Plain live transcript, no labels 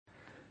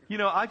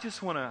I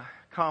just want to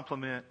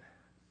compliment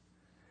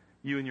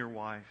you and your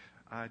wife.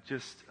 I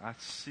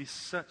see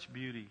such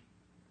beauty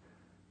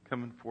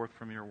coming forth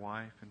from your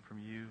wife and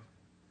from you.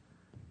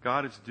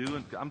 God is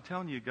I'm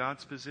telling you,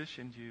 God's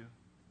positioned you.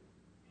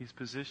 He's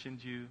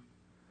positioned you.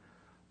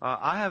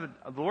 The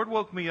Lord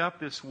woke me up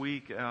this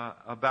week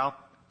about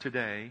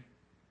today,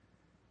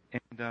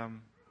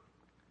 and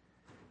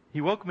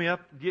He woke me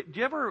up. Do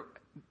you ever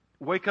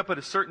wake up at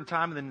a certain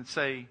time and then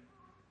say,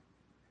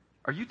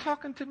 "Are you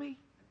talking to me?"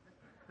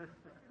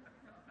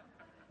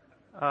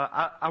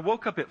 I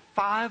woke up at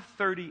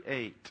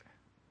 5:38,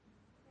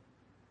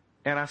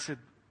 and I said,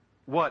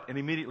 "What?" And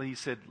immediately He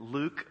said,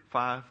 "Luke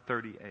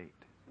 5:38."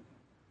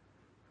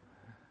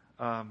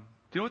 Do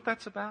you know what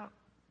that's about?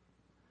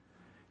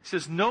 He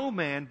says, no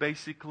man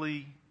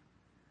basically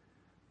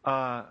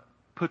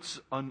puts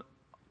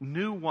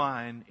new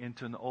wine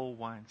into an old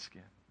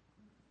wineskin.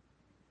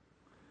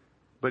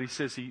 But he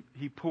says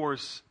he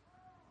puts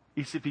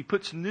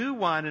new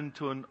wine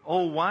into an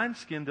old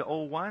wineskin, the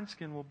old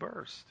wineskin will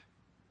burst.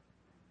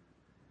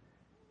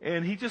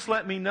 And he just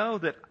let me know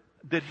that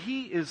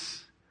he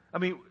is,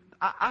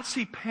 I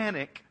see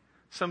panic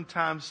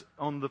sometimes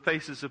on the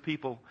faces of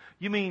people.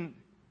 You mean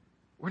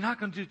we're not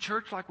going to do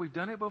church like we've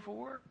done it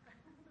before?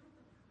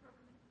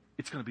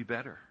 It's going to be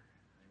better.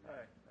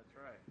 That's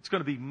right. It's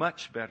going to be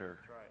much better.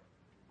 That's right.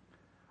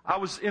 I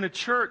was in a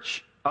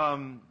church up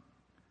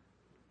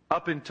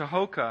in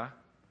Tahoka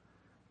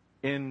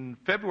in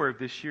February of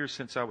this year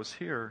since I was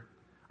here.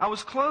 I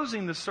was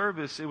closing the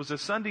service. It was a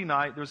Sunday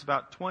night. There was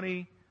about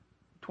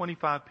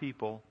 25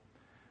 people.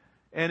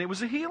 And it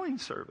was a healing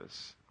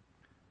service.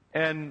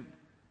 And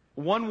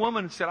one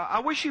woman said, I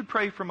wish you'd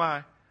pray for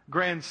my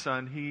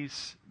grandson.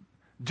 He's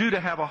due to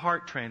have a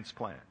heart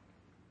transplant.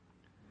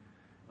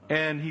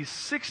 And he's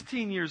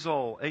 16 years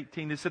old,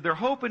 18. They said they're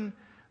hoping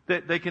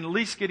that they can at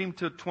least get him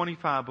to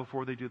 25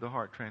 before they do the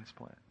heart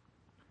transplant.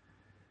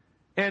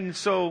 And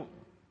so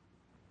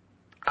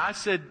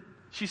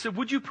she said,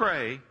 would you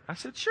pray? I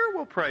said, sure,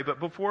 we'll pray. But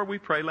before we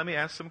pray, let me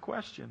ask some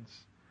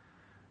questions.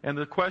 And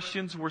the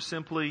questions were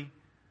simply,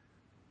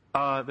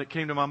 that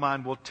came to my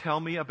mind, well, tell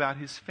me about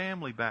his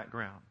family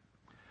background.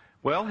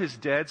 Well, his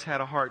dad's had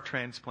a heart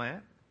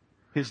transplant.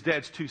 His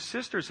dad's two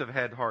sisters have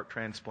had heart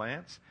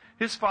transplants.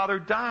 His grandfather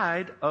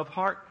died of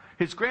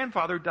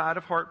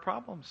heart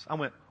problems. I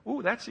went,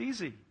 ooh, that's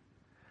easy.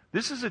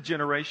 This is a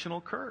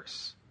generational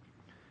curse.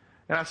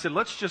 And I said,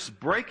 let's just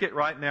break it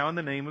right now in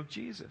the name of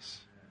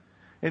Jesus.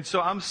 And so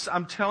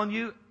I'm telling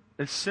you,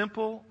 as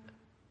simple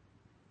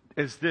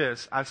as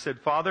this, I said,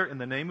 Father, in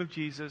the name of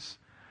Jesus,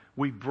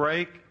 we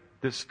break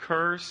this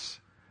curse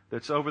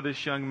that's over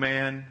this young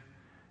man,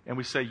 and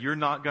we say, you're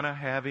not going to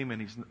have him,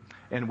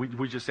 and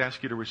we just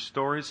ask you to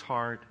restore his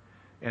heart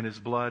and his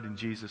blood in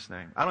Jesus'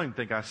 name. I don't even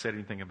think I said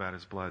anything about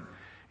his blood.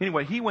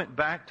 Anyway, he went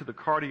back to the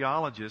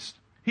cardiologist.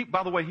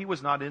 By the way, he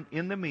was not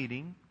in the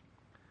meeting,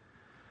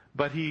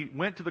 but he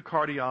went to the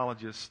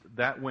cardiologist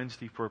that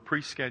Wednesday for a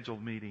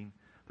pre-scheduled meeting.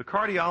 The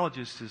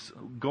cardiologist is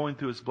going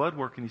through his blood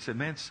work, and he said,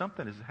 man,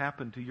 something has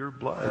happened to your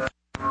blood.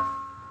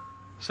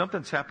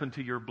 Something's happened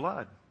to your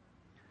blood.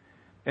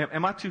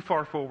 Am I too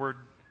far forward?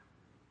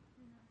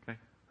 Okay.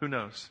 Who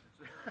knows?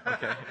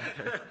 Okay.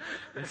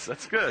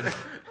 That's good.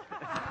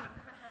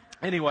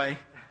 Anyway,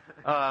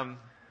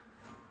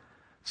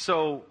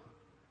 so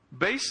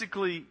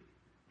basically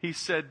he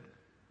said,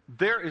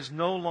 there is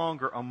no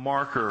longer a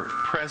marker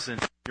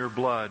present in your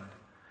blood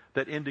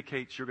that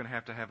indicates you're going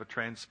to have a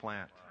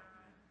transplant.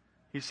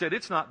 He said,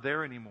 it's not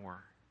there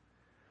anymore.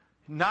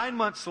 9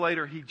 months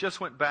later, he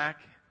just went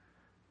back,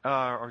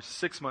 or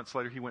 6 months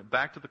later, he went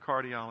back to the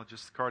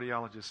cardiologist. The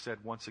cardiologist said,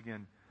 once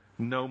again,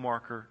 no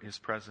marker is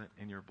present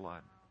in your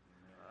blood.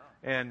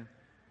 And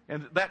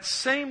that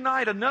same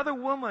night, another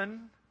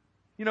woman,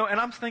 and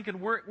I'm thinking,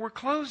 we're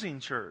closing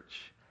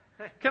church.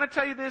 Can I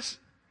tell you this?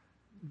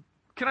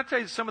 Can I tell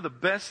you some of the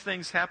best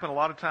things happen a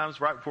lot of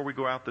times right before we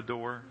go out the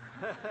door?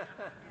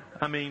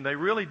 They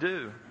really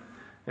do.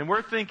 And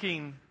we're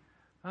thinking,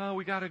 oh,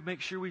 we got to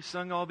make sure we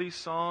sung all these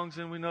songs,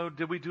 and we know,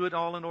 did we do it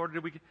all in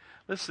order?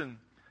 Listen,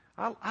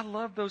 I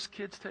love those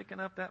kids taking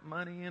up that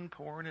money and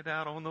pouring it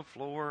out on the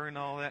floor and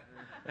all that.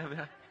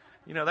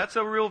 That's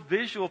a real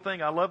visual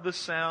thing. I love the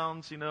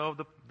sounds,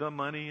 of the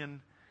money,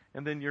 and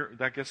then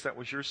I guess that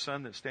was your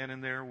son that's standing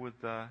there with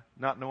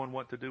not knowing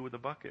what to do with the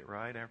bucket,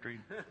 right? After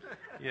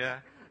yeah.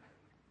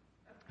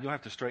 You'll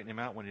have to straighten him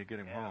out when you get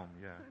him home.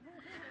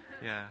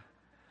 Yeah.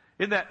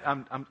 Isn't that?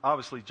 I'm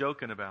obviously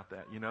joking about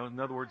that. In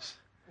other words,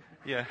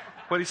 yeah.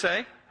 What did he say?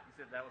 He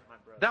said that was my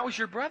brother. That was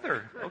your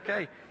brother.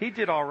 Okay, he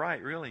did all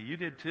right. Really, you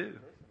did too.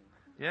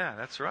 Yeah,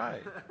 that's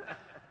right.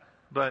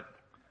 But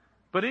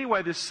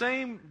anyway, the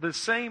same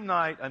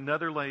night,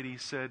 another lady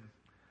said,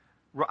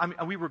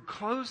 we were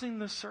closing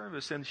the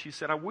service, and she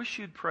said, I wish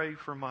you'd pray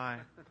for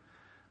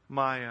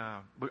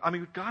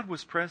God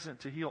was present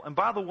to heal. And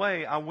by the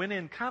way, I went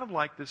in kind of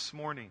like this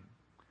morning.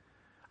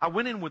 I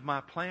went in with my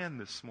plan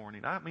this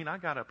morning. I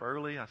got up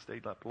early. I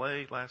stayed up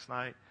late last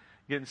night,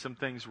 getting some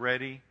things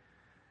ready.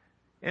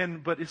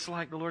 But it's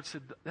like the Lord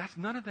said,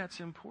 none of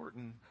that's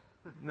important.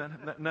 No,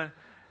 no, no.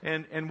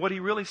 And what he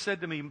really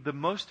said to me, the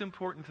most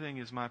important thing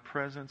is my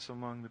presence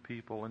among the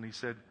people. And he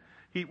said,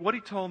 what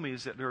he told me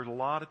is that there are a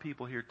lot of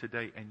people here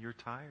today and you're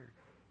tired.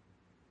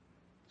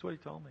 That's what he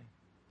told me.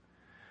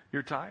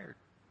 You're tired.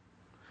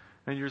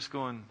 And you're just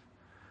going,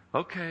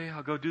 okay,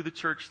 I'll go do the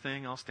church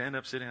thing. I'll stand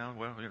up, sit down.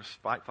 Well,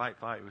 fight.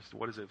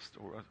 What is it?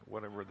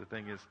 Whatever the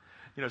thing is.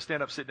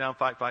 Stand up, sit down,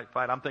 fight.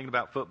 I'm thinking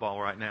about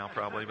football right now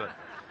probably, but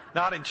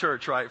not in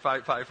church, right?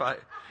 Fight.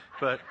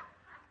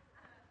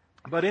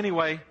 But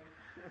anyway,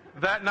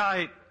 that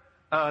night,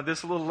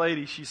 this little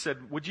lady, she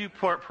said, would you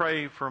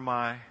pray for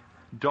my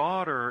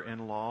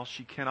daughter-in-law?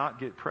 She cannot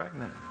get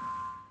pregnant.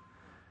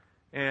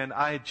 And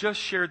I had just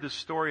shared this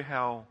story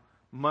how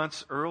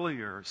months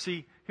earlier,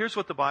 see, here's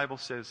what the Bible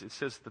says. It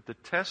says that the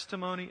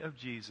testimony of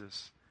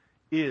Jesus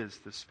is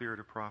the spirit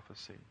of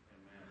prophecy.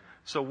 Amen.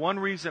 So one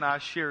reason I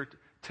shared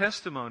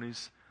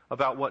testimonies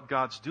about what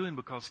God's doing,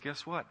 because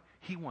guess what?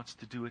 He wants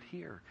to do it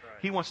here. Right.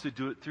 He wants to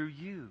do it through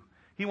you.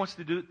 He wants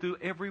to do it through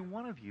every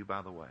one of you,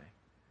 by the way.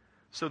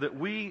 So that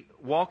we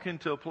walk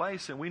into a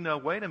place and we know,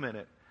 wait a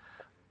minute,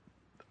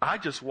 I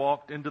just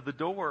walked into the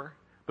door,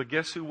 but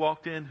guess who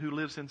walked in who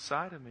lives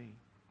inside of me?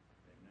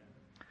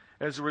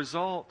 As a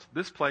result,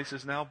 this place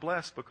is now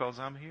blessed because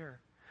I'm here.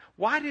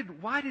 Why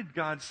did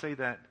God say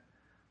that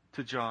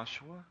to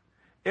Joshua?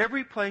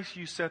 Every place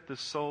you set the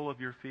sole of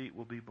your feet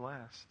will be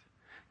blessed.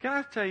 Can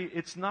I tell you,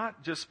 it's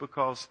not just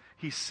because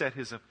He set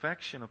His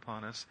affection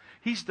upon us.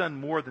 He's done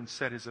more than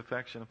set His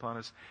affection upon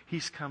us.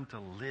 He's come to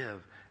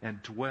live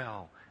and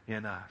dwell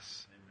in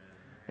us.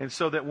 Amen. And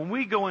so that when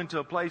we go into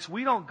a place,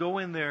 we don't go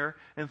in there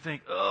and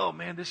think, oh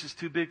man, this is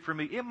too big for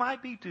me. It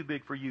might be too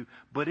big for you,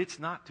 but it's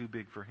not too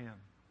big for Him.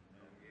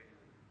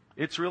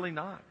 It's really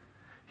not.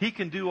 I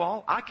can do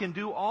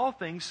all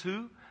things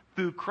through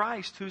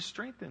Christ who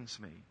strengthens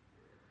me.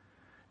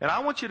 And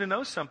I want you to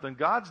know something.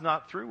 God's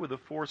not through with a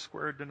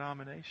four-square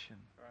denomination.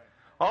 Right.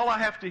 All I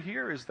have to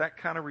hear is that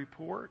kind of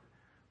report.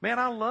 Man,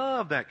 I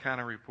love that kind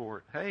of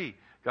report. Hey,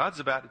 God's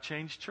about to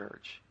change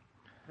church.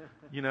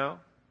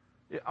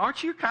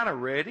 Aren't you kind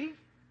of ready?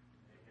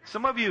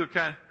 Some of you are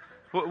kind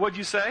of, what'd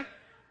you say?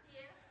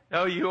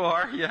 Oh, you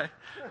are? Yeah.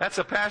 That's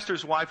a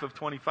pastor's wife of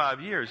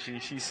 25 years.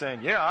 She's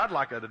saying, yeah, I'd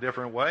like it a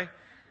different way.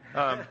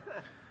 But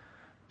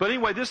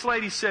anyway, this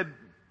lady said,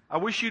 I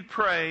wish you'd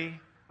pray.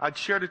 I'd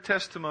shared a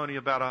testimony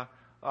about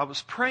I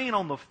was praying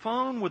on the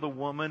phone with a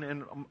woman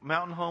in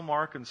Mountain Home,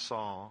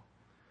 Arkansas.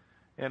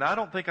 And I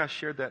don't think I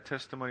shared that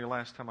testimony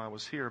last time I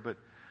was here, but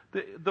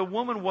the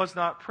woman was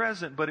not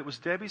present, but it was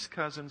Debbie's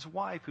cousin's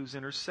wife who's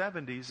in her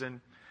 70s.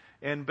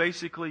 And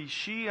basically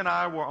she and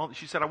I were on,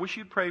 she said, I wish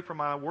you'd pray for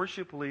my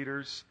worship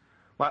leader's,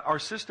 our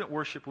assistant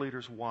worship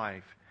leader's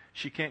wife.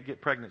 She can't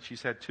get pregnant.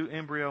 She's had 2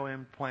 embryo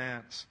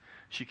implants.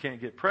 She can't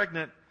get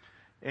pregnant.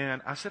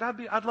 And I said,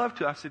 I'd love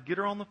to. I said, get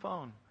her on the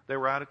phone. They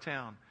were out of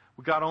town.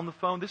 We got on the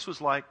phone. This was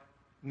like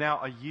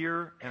now a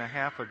year and a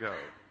half ago.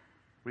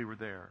 We were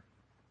there.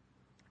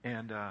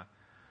 And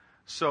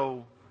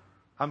so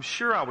I'm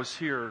sure I was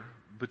here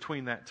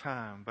between that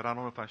time, but I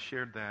don't know if I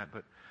shared that.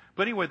 But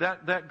anyway,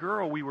 that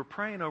girl, we were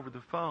praying over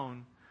the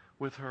phone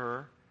with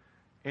her,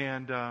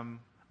 and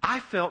I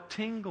felt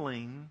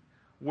tingling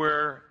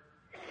where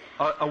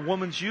a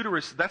woman's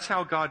uterus, that's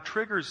how God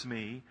triggers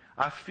me.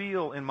 I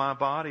feel in my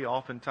body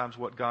oftentimes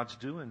what God's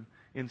doing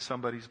in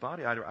somebody's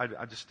body.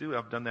 I just do.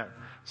 I've done that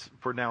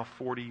for now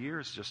 40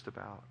 years just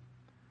about.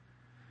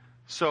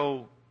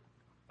 So,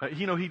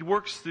 He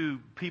works through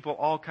people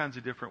all kinds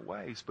of different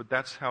ways, but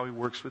that's how He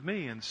works with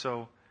me. And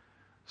so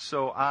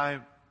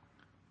I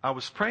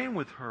was praying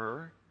with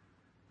her,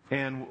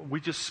 and we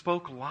just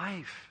spoke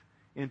life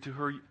into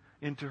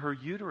her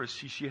uterus.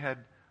 She had,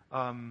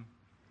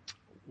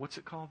 what's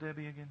it called,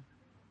 Debbie, again?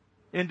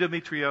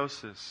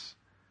 Endometriosis.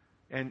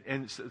 And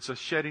it's a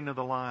shedding of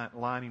the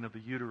lining of the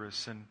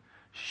uterus, and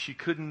she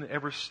couldn't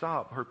ever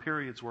stop. Her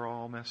periods were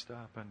all messed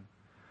up. And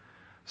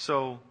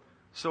so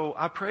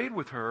I prayed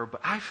with her,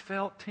 but I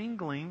felt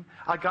tingling.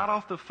 I got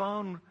off the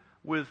phone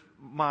with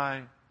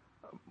my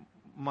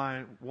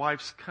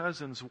wife's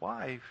cousin's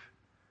wife,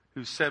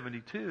 who's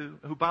 72,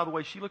 who, by the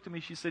way, she looked at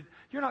me, she said,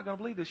 you're not going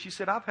to believe this. She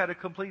said, I've had a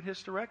complete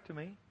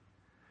hysterectomy,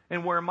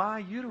 and where my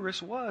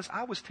uterus was,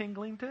 I was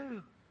tingling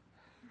too.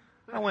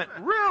 I went,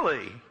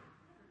 really?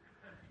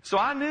 So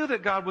I knew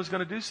that God was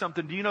going to do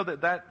something. Do you know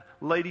that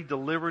lady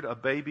delivered a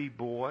baby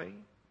boy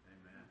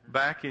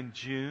back in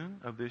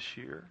June of this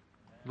year?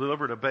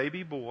 Delivered a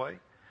baby boy.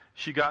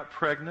 She got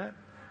pregnant.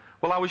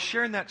 Well, I was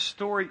sharing that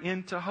story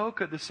in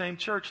Tahoka at the same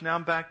church. Now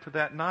I'm back to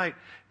that night.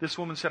 This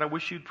woman said, I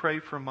wish you'd pray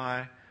for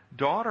my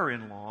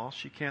daughter-in-law.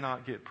 She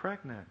cannot get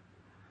pregnant.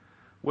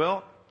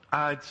 Well,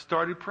 I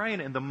started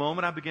praying, and the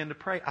moment I began to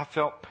pray, I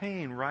felt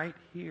pain right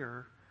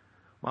here,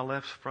 my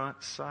left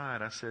front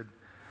side. I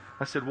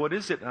said, what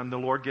is it? And the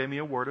Lord gave me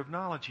a word of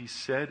knowledge. He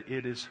said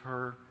it is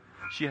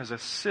she has a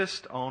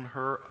cyst on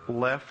her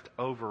left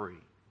ovary.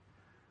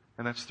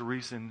 And that's the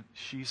reason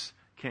she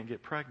can't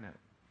get pregnant.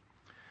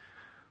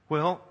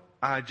 Well,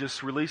 I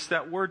just released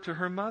that word to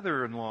her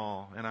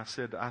mother-in-law. And I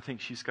said, I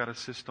think she's got a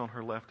cyst on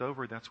her left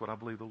ovary. That's what I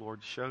believe the Lord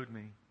showed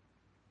me.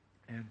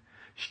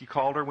 She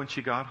called her when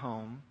she got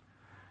home,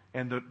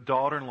 and the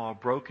daughter-in-law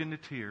broke into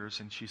tears,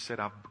 and she said,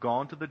 I've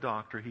gone to the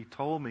doctor. He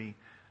told me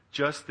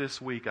just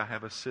this week I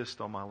have a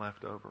cyst on my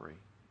left ovary.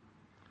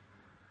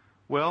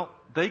 Well,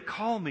 they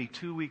called me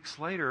 2 weeks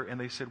later, and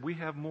they said, we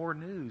have more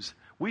news.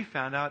 We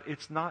found out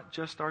it's not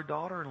just our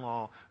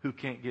daughter-in-law who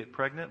can't get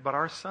pregnant, but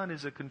our son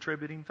is a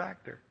contributing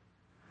factor.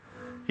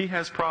 He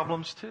has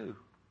problems too.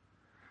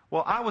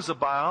 Well, I was a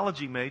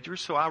biology major,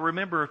 so I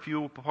remember a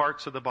few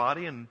parts of the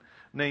body and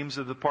names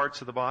of the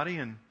parts of the body,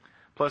 and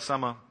plus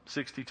I'm a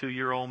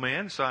 62-year-old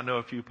man, so I know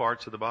a few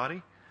parts of the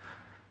body.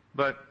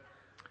 But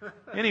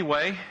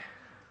anyway,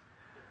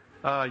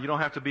 you don't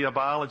have to be a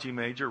biology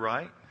major,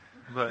 right?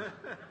 But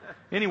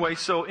anyway,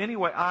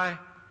 I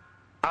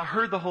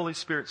heard the Holy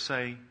Spirit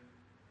say,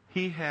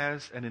 he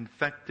has an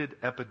infected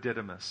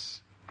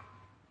epididymis.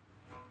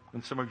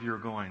 And some of you are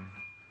going,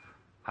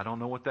 I don't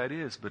know what that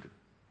is, but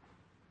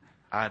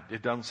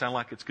it doesn't sound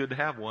like it's good to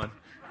have one.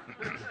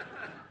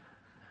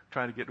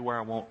 Trying to get to where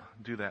I won't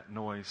do that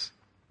noise.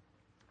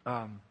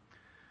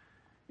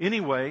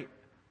 Anyway,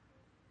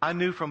 I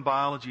knew from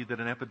biology that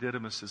an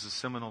epididymis is a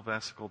seminal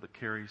vesicle that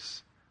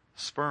carries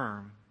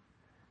sperm.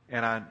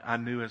 And I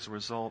knew as a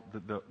result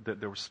that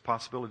there was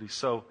possibilities.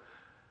 So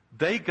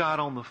they got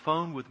on the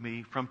phone with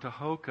me from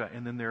Tahoka,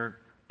 and then their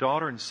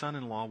daughter and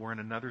son-in-law were in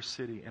another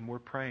city, and we're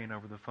praying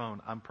over the phone.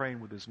 I'm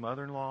praying with his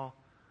mother-in-law,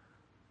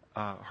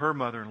 her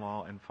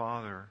mother-in-law and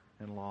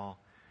father-in-law,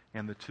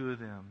 and the two of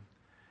them.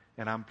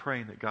 And I'm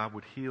praying that God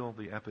would heal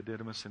the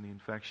epididymis and the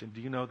infection.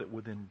 Do you know that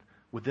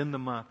within the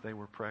month they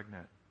were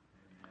pregnant?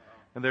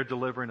 And they're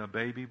delivering a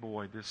baby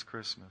boy this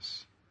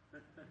Christmas.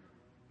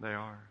 They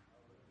are.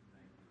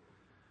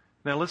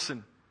 Now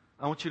listen,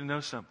 I want you to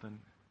know something.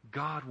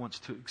 God wants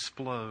to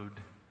explode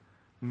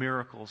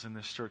miracles in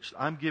this church.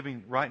 I'm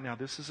giving, right now,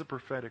 this is a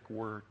prophetic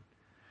word.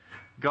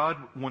 God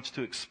wants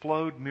to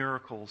explode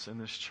miracles in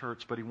this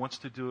church, but He wants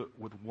to do it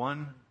with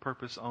one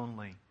purpose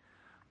only.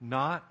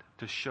 Not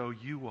to show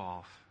you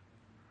off,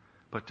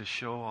 but to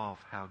show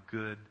off how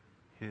good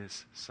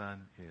His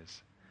Son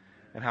is.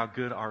 And how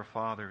good our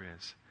Father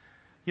is.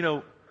 You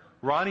know,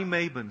 Ronnie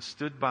Mabin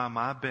stood by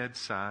my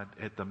bedside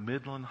at the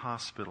Midland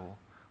Hospital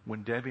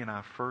when Debbie and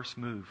I first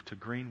moved to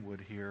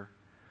Greenwood here,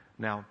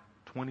 now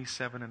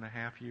 27 and a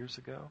half years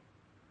ago.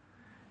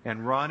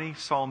 And Ronnie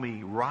saw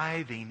me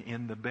writhing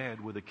in the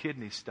bed with a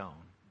kidney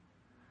stone.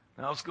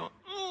 And I was going,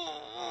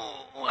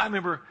 oh. I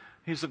remember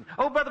he was like,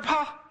 oh, Brother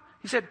Paul.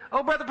 He said,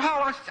 oh, Brother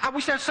Paul, I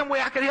wish there's some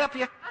way I could help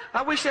you.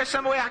 I wish there's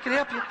some way I could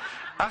help you.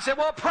 I said,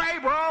 well, pray,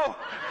 bro.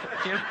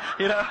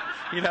 You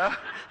know,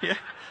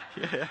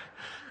 yeah.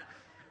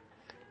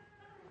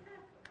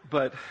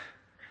 But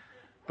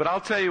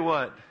I'll tell you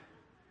what.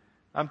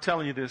 I'm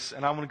telling you this,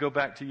 and I want to go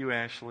back to you,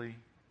 Ashley.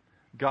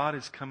 God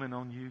is coming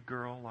on you,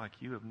 girl, like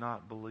you have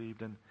not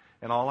believed. And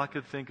all I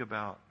could think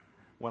about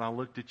when I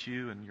looked at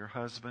you and your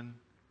husband,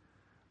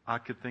 I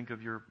could think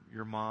of your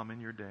mom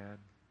and your dad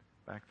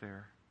back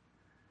there.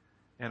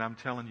 And I'm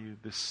telling you,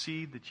 the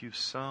seed that you've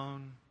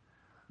sown,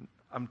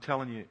 I'm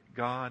telling you,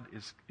 God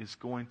is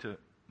going to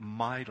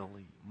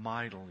mightily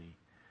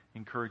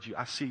encourage you.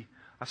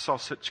 I saw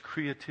such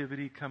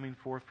creativity coming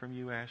forth from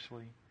you,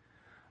 Ashley.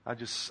 I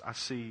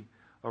see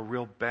a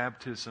real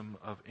baptism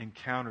of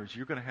encounters.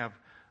 You're going to have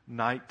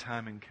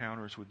nighttime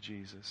encounters with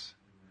Jesus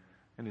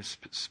and His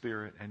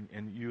Spirit,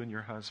 and you and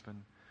your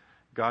husband.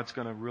 God's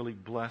going to really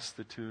bless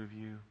the two of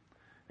you,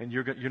 and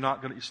you're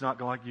not going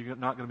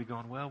to be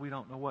going, well, we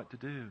don't know what to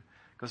do,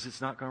 because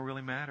it's not going to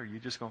really matter. You're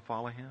just going to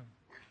follow Him.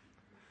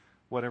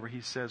 Whatever He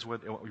says.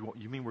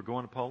 You mean we're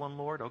going to Poland,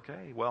 Lord?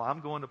 Okay. Well,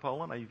 I'm going to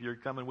Poland. If you're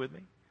coming with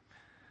me.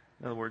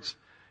 In other words,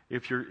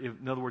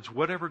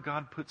 whatever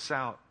God puts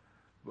out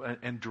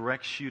and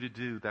directs you to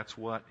do,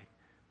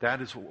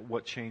 that is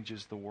what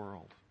changes the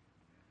world.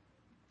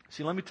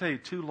 See, let me tell you,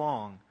 too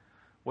long,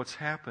 what's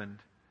happened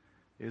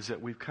is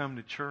that we've come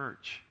to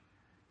church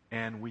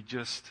and we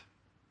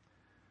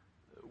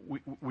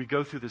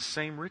go through the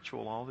same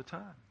ritual all the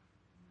time.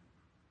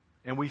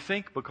 And we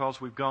think because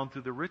we've gone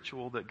through the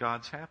ritual that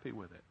God's happy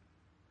with it.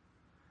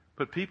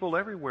 But people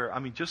everywhere,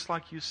 just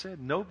like you said,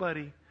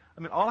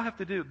 all I have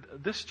to do,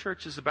 this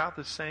church is about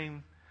the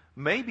same,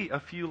 maybe a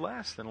few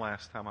less than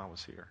last time I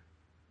was here.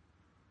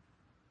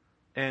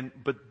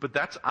 But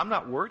I'm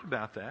not worried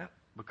about that,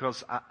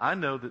 because I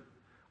know that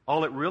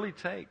all it really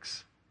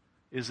takes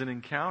is an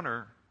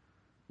encounter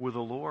with the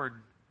Lord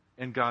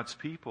and God's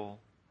people,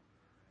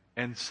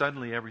 and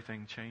suddenly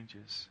everything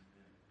changes.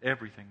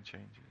 Everything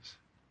changes.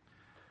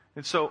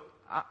 And so,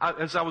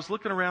 as I was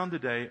looking around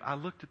today, I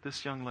looked at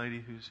this young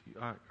lady who's,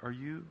 are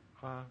you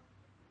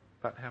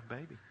about to have a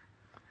baby?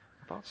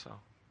 I thought so.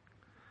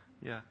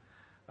 Yeah.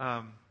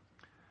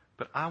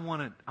 But I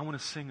want to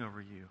sing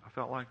over you. I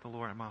felt like the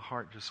Lord, and my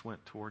heart just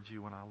went towards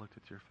you when I looked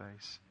at your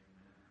face.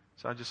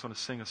 So I just want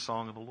to sing a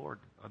song of the Lord.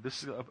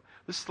 This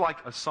is like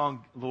a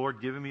song,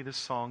 Lord giving me this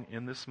song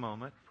in this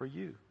moment for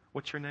you.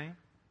 What's your name?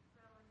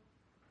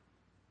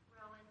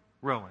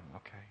 Rowan.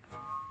 Okay.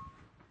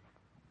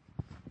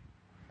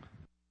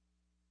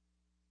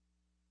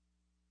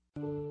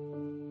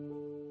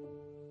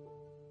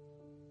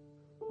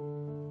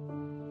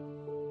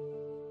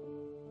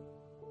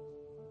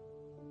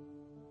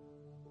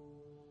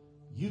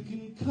 You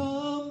can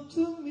come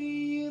to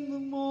me in the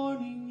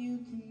morning, you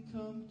can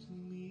come to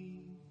me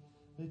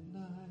at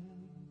night.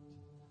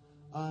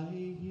 I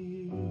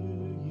hear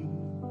you,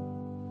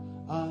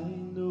 I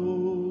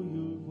know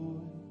your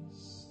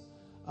voice,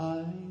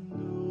 I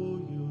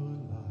know your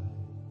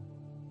light.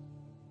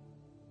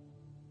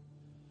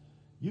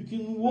 You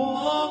can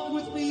walk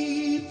with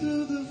me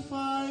through the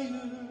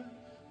fire,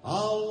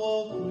 I'll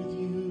walk with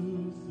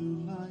you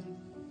through life.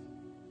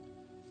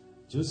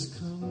 Just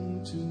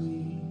come to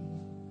me,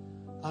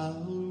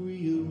 I'll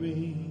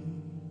rearrange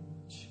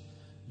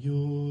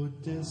your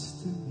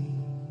destiny.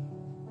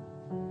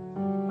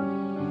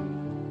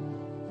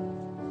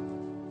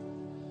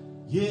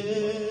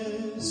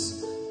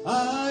 Yes,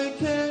 I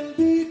can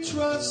be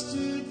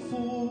trusted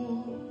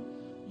for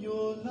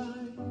your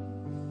life.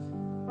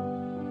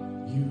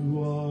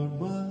 You are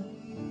my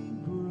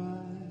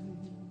bride.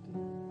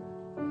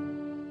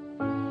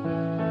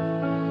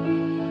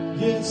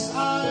 Yes,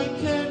 I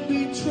can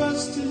be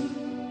trusted.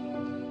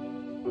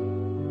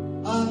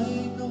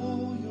 I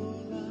know your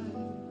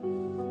life.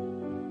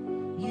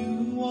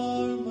 You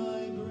are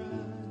my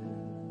bride.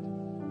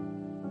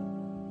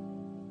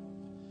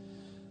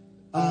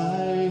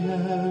 I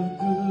have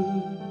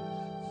good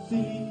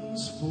things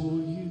for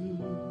you,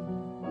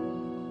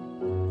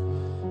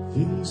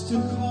 things to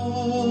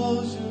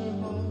cause your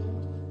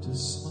heart to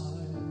smile.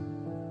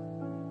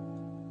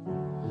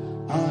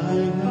 I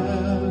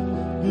have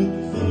good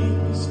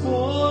things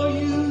for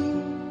you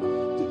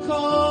to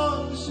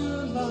cause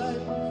your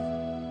life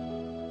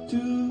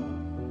to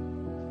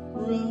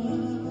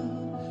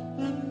run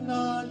and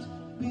not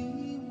be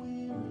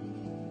weary.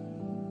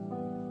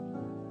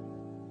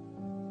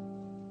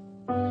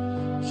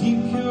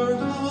 Keep your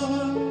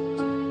heart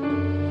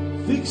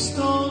fixed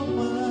on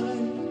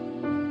mine.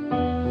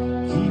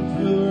 Keep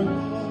your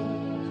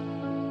heart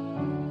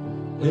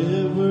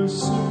ever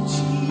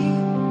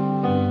searching.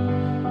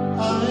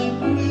 I'm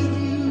with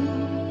you.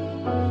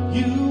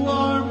 You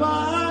are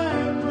my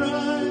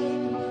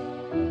bride.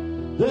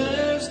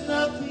 There's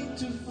nothing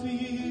to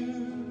fear.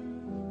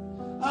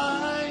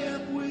 I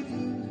am with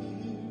you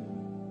here.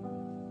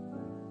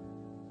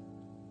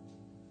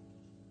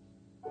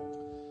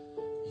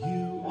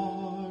 You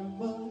are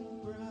my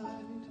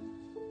bride.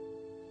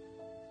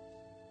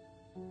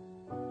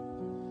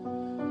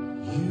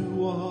 You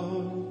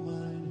are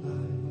my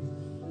life.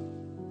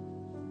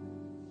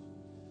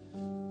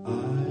 I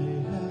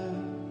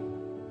have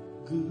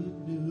good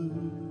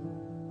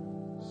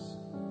news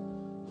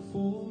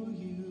for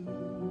you.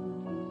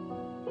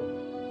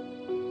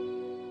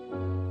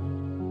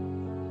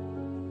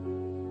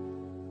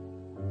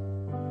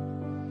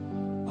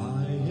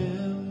 I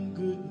am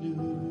good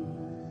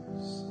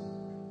news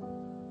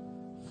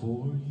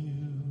for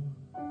you.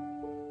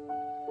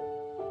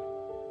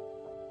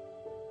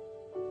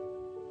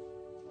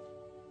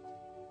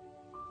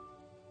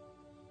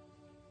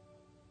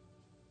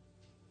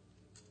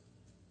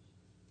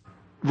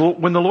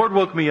 When the Lord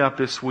woke me up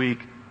this week,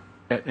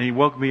 and He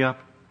woke me up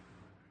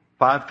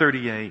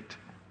 5:38,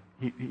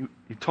 He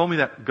told me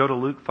that go to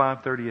Luke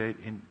 5:38,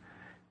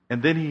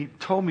 and then He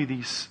told me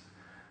this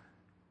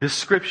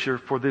scripture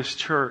for this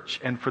church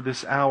and for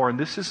this hour, and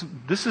this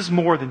is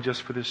more than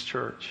just for this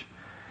church.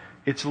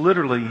 It's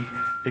literally,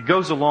 it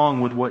goes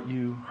along with what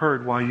you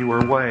heard while you were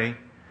away.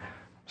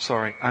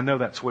 Sorry, I know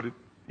that's what it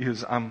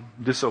is. I'm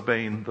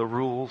disobeying the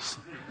rules.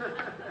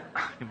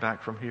 Get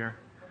back from here.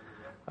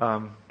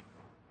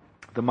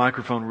 The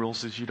microphone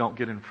rules is you don't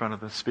get in front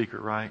of the speaker,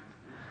 right?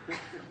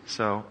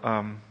 So,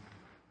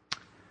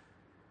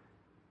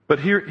 but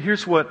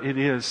here's what it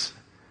is.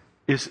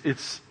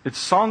 It's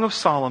Song of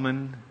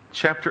Solomon,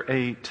 chapter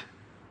 8,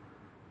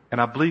 and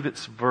I believe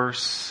it's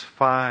verse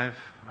 5.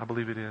 I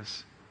believe it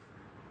is.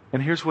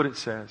 And here's what it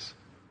says.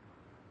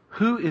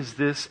 Who is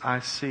this I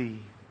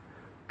see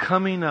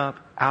coming up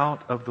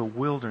out of the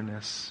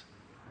wilderness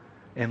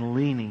and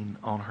leaning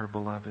on her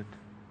beloved?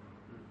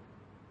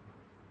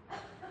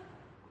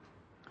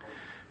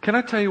 Can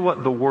I tell you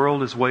what the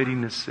world is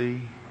waiting to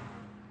see?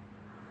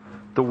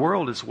 The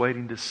world is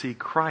waiting to see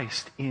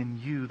Christ in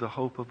you, the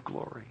hope of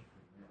glory.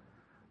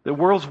 The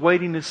world's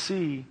waiting to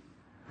see,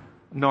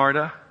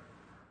 Narda,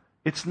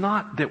 it's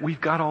not that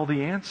we've got all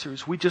the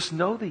answers. We just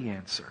know the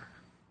answer.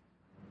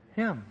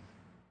 Him.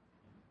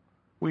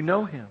 We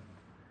know Him.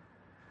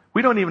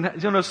 We don't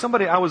even,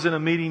 somebody, I was in a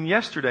meeting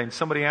yesterday and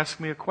somebody asked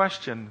me a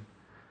question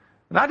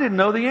and I didn't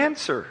know the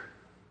answer.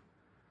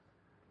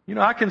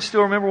 I can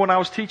still remember when I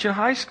was teaching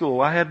high school,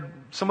 I had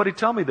somebody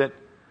tell me that,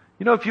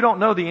 if you don't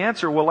know the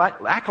answer, well,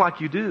 act like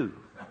you do.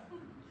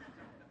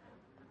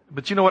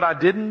 But you know what I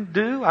didn't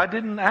do? I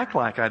didn't act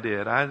like I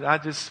did. I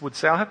just would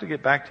say, I'll have to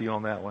get back to you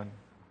on that one.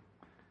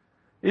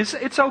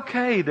 It's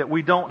okay that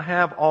we don't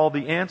have all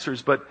the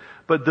answers, but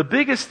the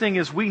biggest thing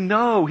is we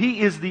know He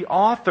is the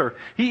author.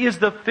 He is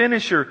the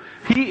finisher.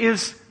 He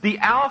is the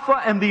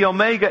Alpha and the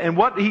Omega. And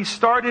what He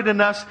started in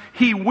us,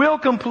 He will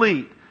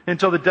complete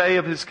until the day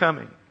of His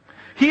coming.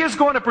 He is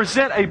going to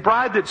present a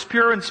bride that's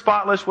pure and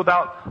spotless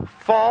without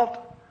fault,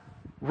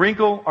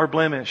 wrinkle, or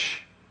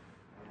blemish.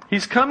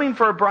 He's coming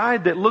for a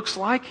bride that looks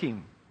like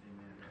Him.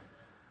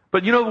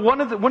 But one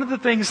of the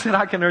things that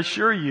I can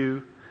assure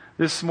you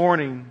this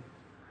morning,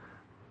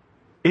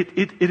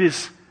 it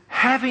is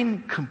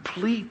having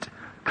complete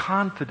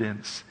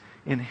confidence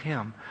in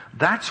Him.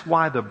 That's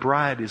why the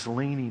bride is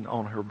leaning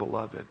on her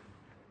beloved.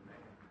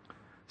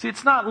 See,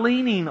 it's not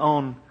leaning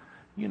on,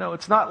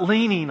 it's not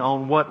leaning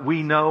on what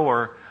we know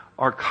or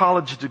our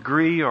college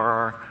degree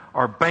or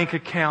our bank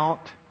account.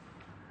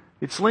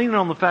 It's leaning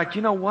on the fact,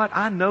 you know what?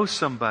 I know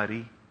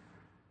somebody,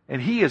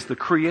 and He is the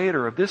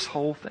creator of this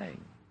whole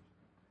thing.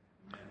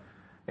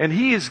 And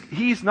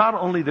He's not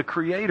only the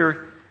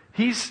creator,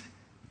 He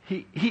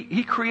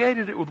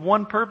created it with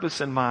one purpose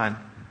in mind.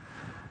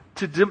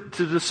 To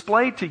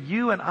display to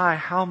you and I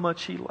how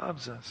much He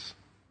loves us.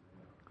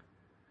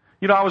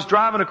 I was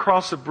driving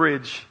across a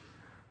bridge.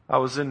 I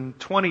was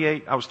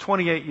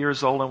 28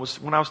 years old.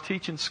 When I was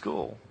teaching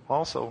school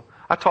also.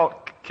 I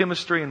taught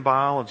chemistry and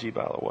biology,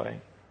 by the way.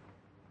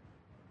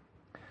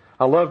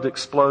 I loved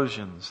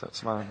explosions.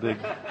 That's my big...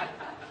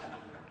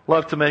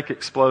 Love to make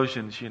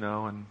explosions,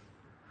 and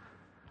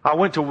I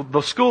went to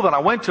the school that I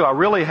went to. I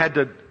really had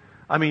to,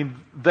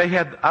 they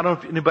had, I don't know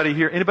if anybody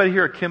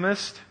here a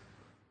chemist?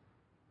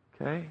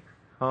 Okay.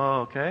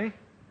 Oh, okay.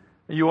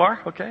 You are?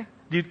 Okay.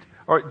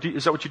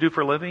 Is that what you do for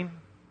a living?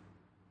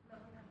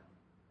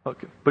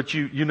 Okay. But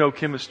you know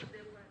chemistry.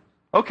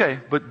 Okay.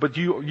 But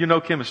you know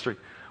chemistry.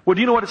 Well,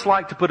 do you know what it's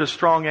like to put a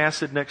strong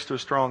acid next to a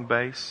strong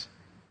base?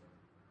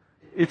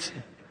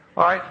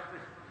 All right.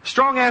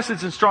 Strong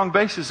acids and strong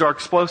bases are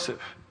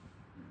explosive.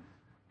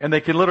 And they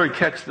can literally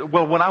catch...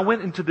 when I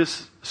went into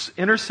this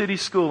inner city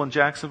school in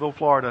Jacksonville,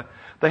 Florida,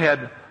 they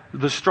had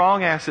the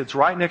strong acids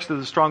right next to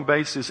the strong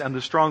bases, and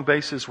the strong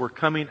bases were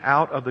coming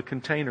out of the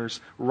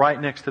containers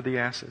right next to the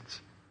acids.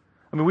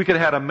 We could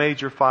have had a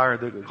major fire.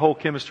 The whole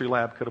chemistry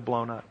lab could have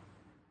blown up.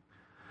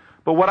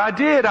 But what I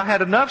did, I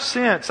had enough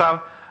sense.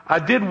 I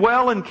did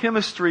well in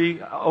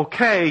chemistry,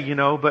 okay,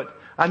 but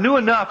I knew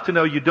enough to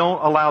know you don't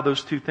allow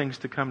those two things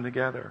to come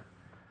together.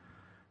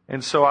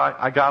 And so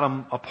I got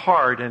them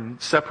apart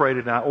and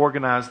separated, and I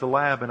organized the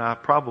lab, and I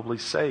probably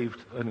saved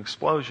an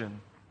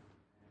explosion.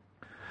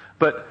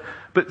 But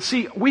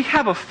see, we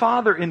have a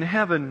Father in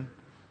heaven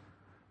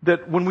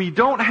that when we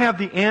don't have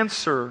the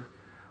answer,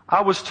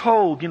 I was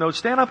told,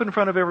 stand up in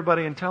front of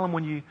everybody and tell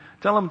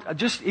them,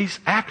 just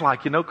act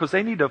like, because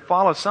they need to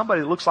follow somebody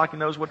that looks like he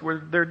knows what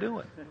they're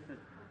doing.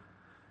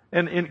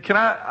 And can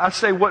I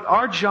say what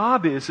our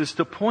job is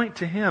to point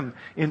to Him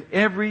in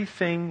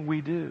everything we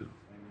do.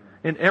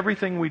 In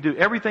everything we do,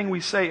 everything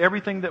we say,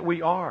 everything that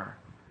we are.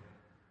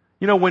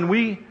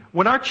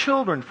 When our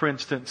children, for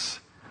instance,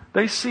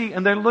 they see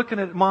and they're looking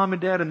at mom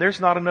and dad and there's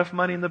not enough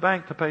money in the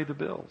bank to pay the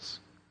bills.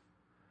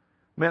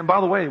 Man, by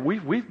the way,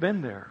 we've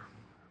been there.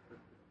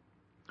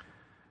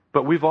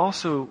 But we've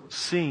also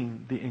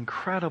seen the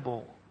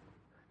incredible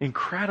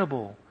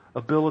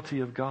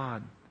ability of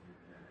God.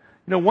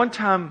 One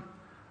time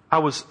I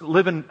was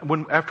living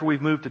after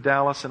we've moved to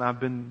Dallas,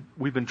 and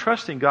we've been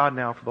trusting God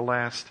now for the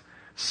last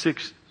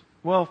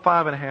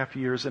 5.5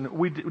 years, and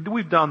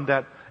we've done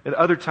that at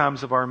other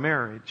times of our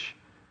marriage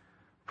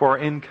for our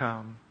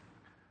income.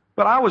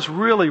 But I was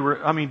really,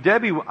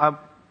 Debbie,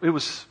 it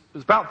was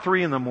about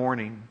 3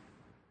 a.m,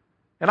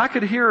 and I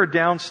could hear her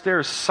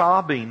downstairs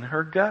sobbing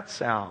her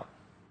guts out.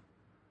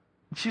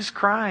 She's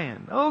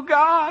crying, "Oh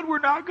God, we're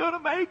not going to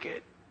make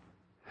it.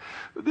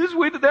 There's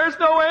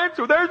no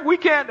answer. We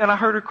can't." And I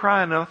heard her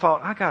crying, and I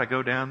thought, I got to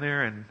go down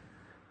there and,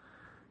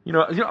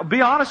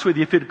 be honest with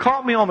you, if it had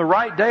caught me on the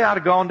right day, I'd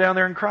have gone down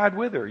there and cried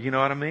with her. You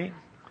know what I mean?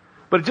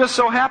 But just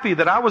so happy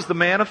that I was the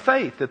man of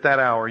faith at that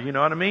hour. You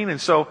know what I mean? And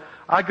so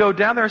I go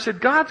down there and said,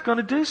 "God's going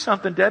to do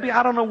something, Debbie.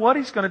 I don't know what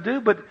He's going to do,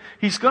 but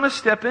He's going to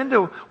step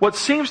into what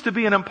seems to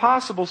be an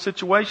impossible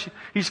situation.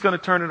 He's going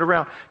to turn it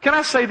around." Can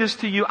I say this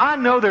to you? I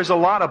know there's a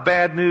lot of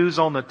bad news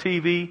on the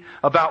TV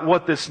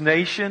about this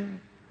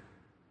nation,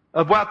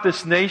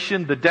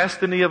 the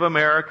destiny of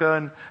America,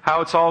 and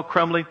how it's all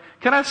crumbling.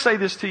 Can I say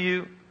this to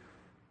you?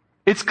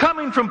 It's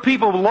coming from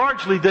people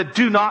largely that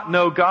do not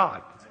know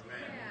God.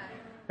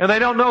 And they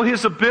don't know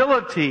His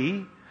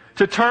ability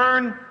to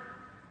turn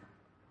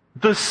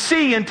the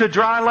sea into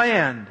dry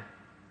land.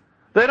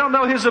 They don't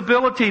know His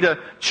ability to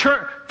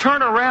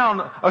turn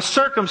around a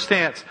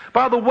circumstance,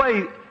 by the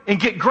way, and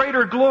get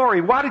greater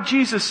glory. Why did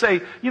Jesus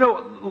say,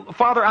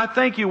 "Father, I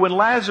thank you," when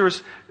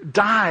Lazarus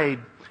died?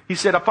 He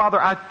said,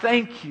 "Father, I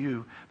thank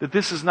you that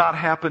this has not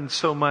happened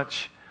so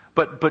much,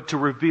 but to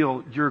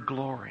reveal your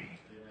glory."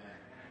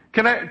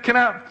 Can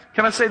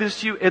I say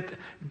this to you?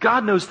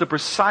 God knows the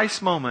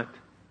precise moment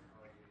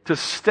to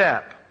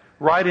step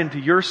right into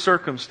your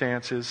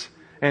circumstances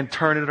and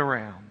turn it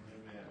around.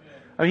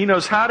 He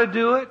knows how to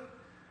do it.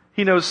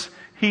 He knows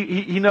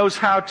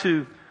how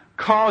to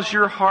cause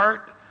your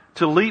heart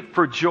to leap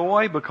for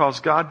joy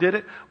because God did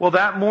it. Well,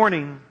 that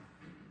morning,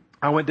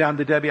 I went down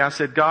to Debbie. I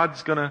said,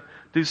 "God's going to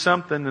do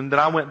something," and then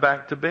I went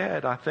back to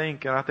bed. I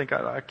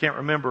can't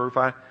remember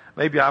if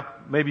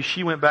maybe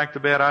she went back to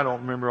bed. I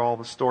don't remember all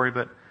the story,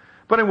 but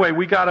anyway,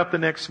 we got up the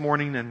next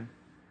morning,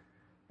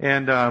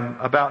 and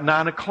about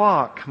 9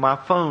 o'clock, my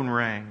phone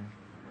rang,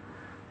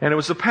 and it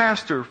was a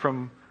pastor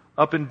from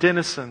up in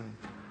Denison,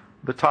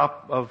 the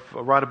top of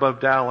right above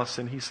Dallas,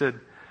 and he said,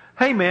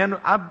 "Hey man,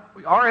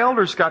 our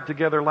elders got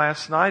together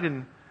last night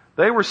and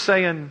they were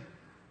saying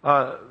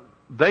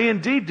they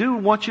indeed do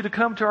want you to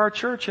come to our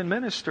church and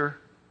minister."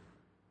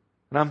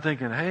 And I'm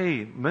thinking,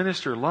 hey,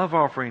 minister, love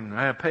offering,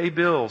 pay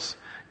bills.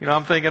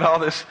 I'm thinking all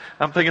this.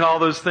 I'm thinking all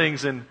those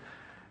things, and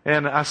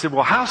I said,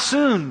 "Well, how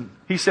soon?"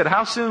 He said,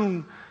 "How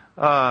soon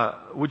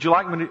would you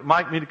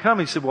like me to come?"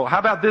 He said, "Well, how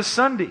about this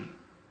Sunday?"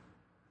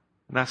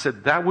 And I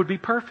said, "That would be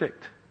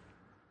perfect."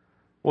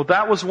 Well,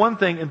 that was one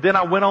thing. And then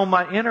I went on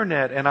my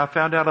internet and I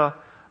found out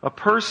a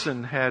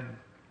person had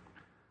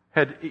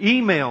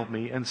emailed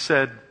me and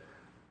said,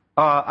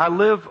 "I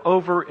live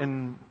over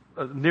in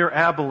near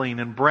Abilene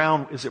in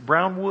is it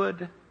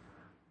Brownwood?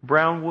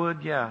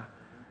 Brownwood, yeah."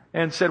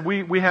 And said,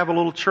 we have a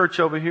little church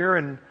over here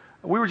and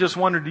we were just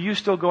wondering, do you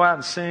still go out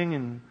and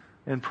sing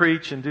and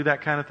preach and do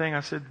that kind of thing?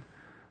 I said,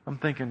 I'm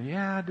thinking,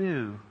 yeah, I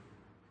do.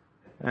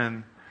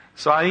 And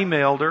so I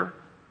emailed her.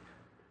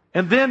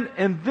 And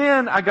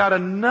then I got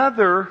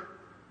another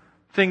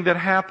thing that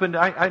happened.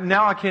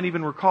 Now I can't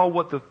even recall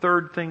what the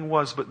third thing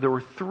was, but there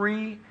were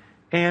 3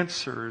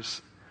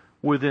 answers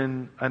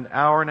within an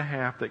hour and a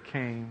half that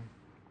came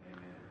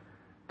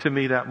to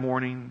me that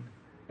morning.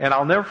 And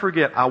I'll never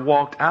forget, I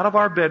walked out of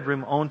our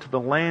bedroom onto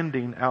the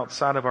landing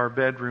outside of our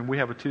bedroom. We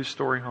have a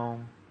 2-story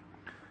home.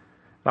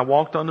 I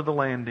walked onto the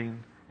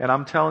landing, and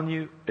I'm telling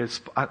you, it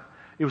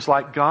was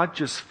like God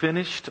just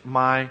finished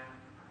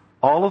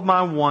all of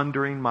my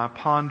wondering, my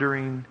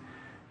pondering,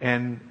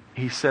 and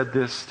He said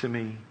this to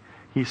me.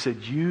 He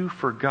said, "You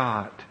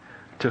forgot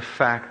to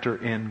factor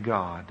in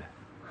God."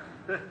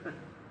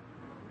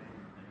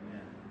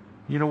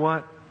 You know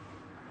what?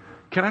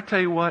 Can I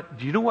tell you what?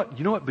 Do you know what?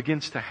 You know what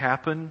begins to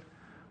happen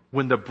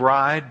when the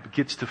bride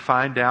gets to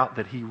find out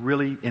that He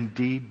really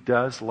indeed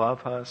does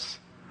love us?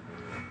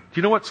 Do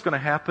you know what's going to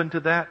happen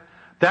to that?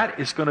 That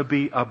is going to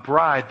be a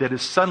bride that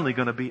is suddenly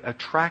going to be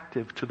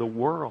attractive to the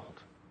world.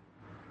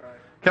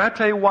 Can I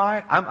tell you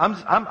why?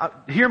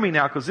 Hear me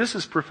now, because this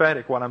is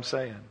prophetic what I'm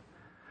saying.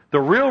 The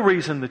real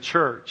reason the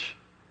church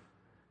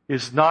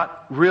is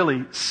not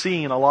really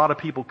seeing a lot of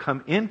people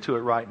come into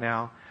it right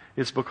now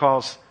is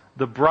because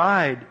the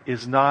bride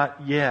is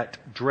not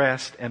yet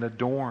dressed and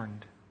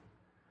adorned.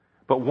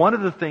 But one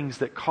of the things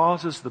that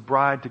causes the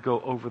bride to go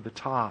over the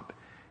top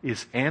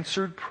is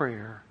answered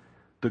prayer,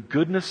 the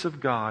goodness of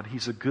God.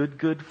 He's a good,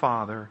 good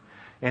Father.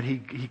 And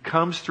He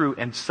comes through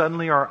and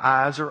suddenly our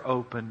eyes are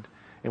opened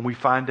and we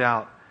find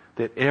out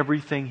that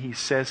everything He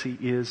says He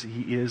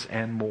is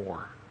and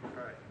more.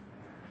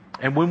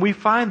 And when we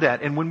find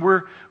that, and when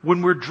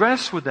we're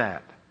dressed with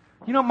that,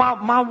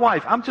 my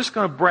wife, I'm just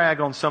going to brag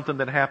on something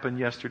that happened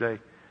yesterday.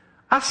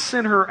 I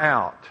sent her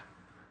out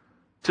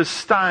to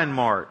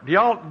Steinmart.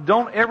 Y'all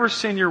don't ever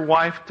send your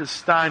wife to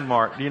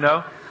Steinmart, You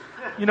know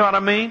what I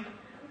mean?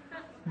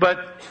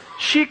 But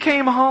she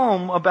came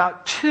home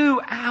about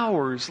 2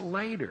 hours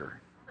later.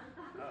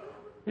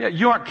 Yeah,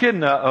 you aren't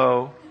kidding,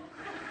 uh-oh.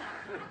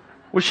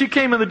 Well, she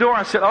came in the door.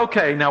 I said,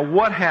 "Okay, now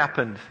what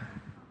happened?"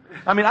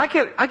 I mean, I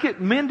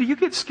get men. Do you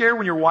get scared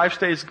when your wife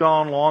stays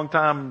gone a long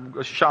time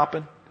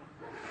shopping?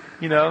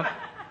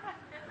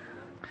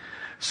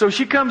 So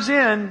she comes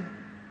in,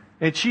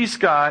 and she's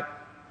got.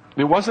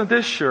 It wasn't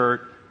this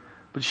shirt,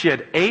 but she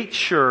had 8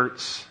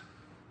 shirts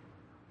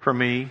for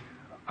me,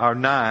 or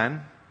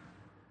 9.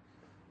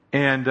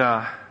 And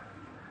I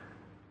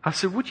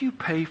said, "Would you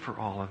pay for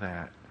all of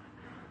that?"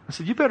 I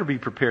said, "You better be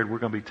prepared. We're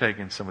going to be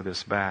taking some of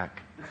this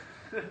back."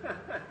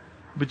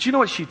 But you know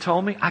what she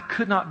told me? I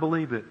could not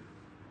believe it.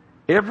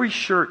 Every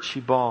shirt she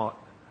bought,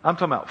 I'm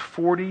talking about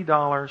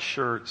 $40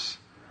 shirts,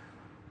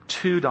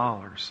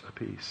 $2 a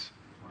piece.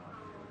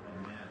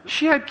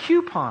 She had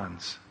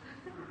coupons.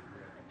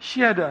 She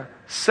had a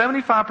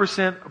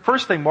 75%.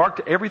 First they marked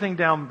everything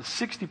down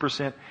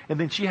 60%, and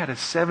then she had a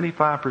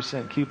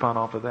 75% coupon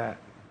off of that.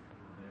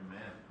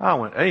 I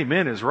went,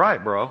 "Amen is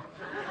right, bro."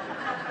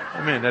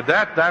 I mean,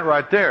 that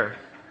right there.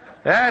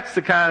 That's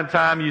the kind of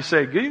time you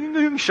say, you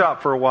can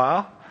shop for a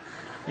while.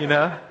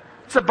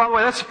 So, by the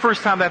way, that's the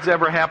first time that's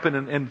ever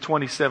happened in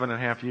 27 and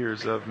a half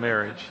years of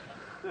marriage.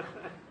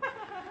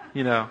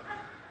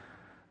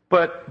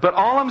 But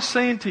all I'm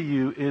saying to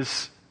you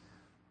is,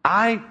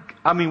 I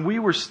mean, we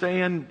were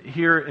staying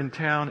here in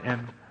town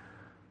and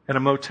in a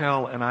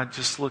motel, and I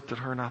just looked at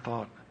her and I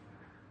thought,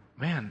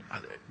 man,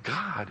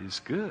 God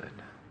is good.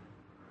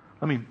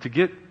 I mean,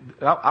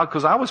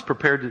 because I was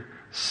prepared to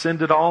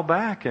send it all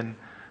back, and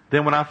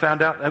then when I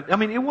found out, I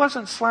mean, it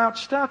wasn't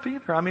slouch stuff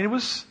either. I mean, it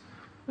was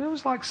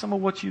like some of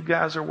what you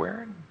guys are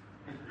wearing,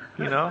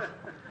 I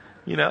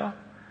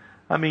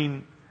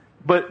mean,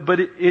 but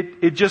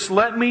it just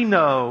let me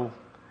know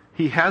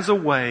He has a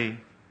way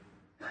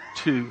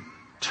to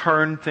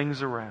turn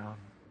things around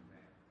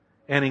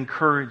and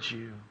encourage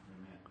you.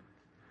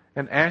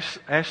 And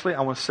Ashley,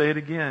 I want to say it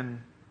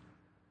again.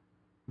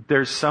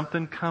 There's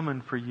something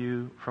coming for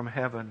you from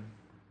heaven.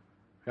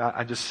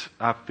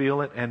 I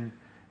feel it, and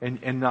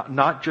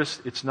not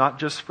just, it's not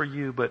just for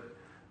you, but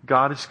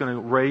God is going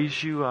to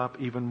raise you up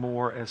even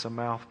more as a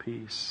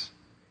mouthpiece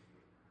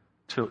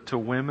to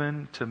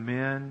women, to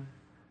men.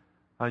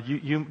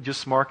 You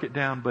just mark it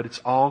down, but it's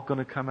all going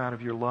to come out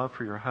of your love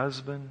for your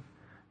husband,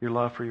 your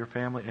love for your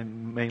family,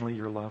 and mainly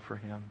your love for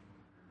him.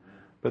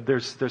 But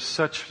there's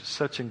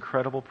such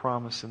incredible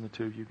promise in the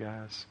two of you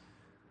guys.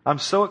 I'm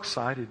so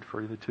excited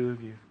for the two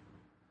of you.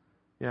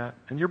 Yeah,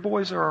 and your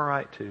boys are all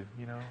right too,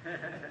 you know.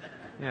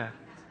 Yeah,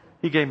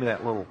 he gave me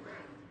that little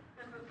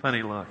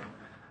funny look.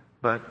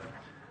 But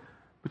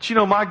you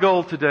know, my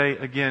goal today,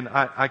 again,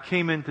 I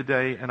came in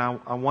today and I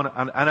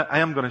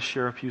am going to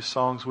share a few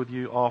songs with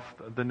you off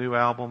the new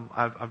album.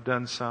 I've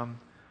done some.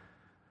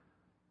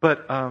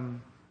 But,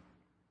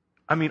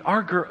 I mean,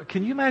 our girl,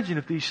 can you imagine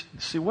if these,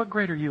 see, what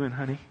grade are you in,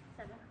 honey?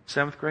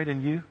 7th grade,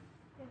 and you?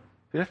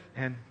 5th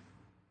and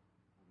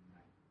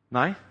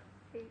 9th?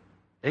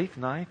 8th,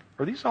 9th?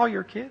 Are these all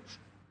your kids?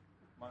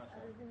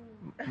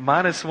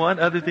 Minus one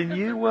other than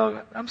you?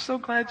 Well, I'm so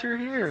glad you're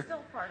here.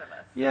 Still part of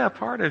us. Yeah,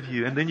 part of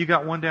you. And then you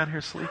got one down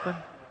here sleeping?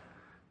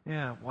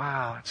 Yeah,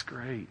 wow, that's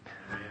great.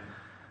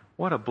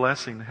 What a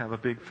blessing to have a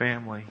big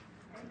family.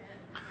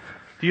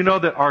 Do you know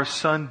that our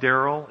son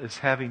Daryl is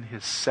having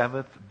his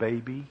 7th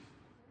baby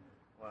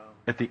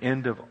at the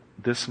end of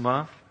this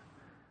month?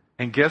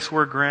 And guess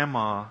where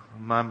Grandma,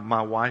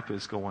 my wife,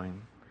 is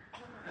going?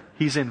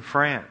 He's in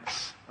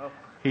France.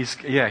 He's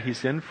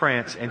in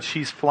France, and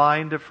she's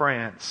flying to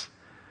France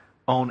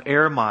on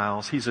air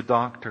miles. He's a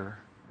doctor.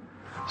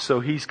 So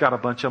he's got a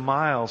bunch of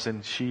miles,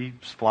 and she's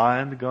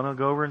flying, going to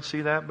go over and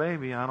see that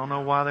baby. I don't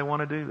know why they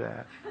want to do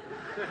that.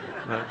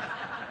 But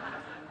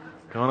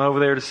going over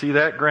there to see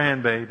that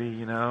grandbaby,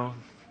 you know.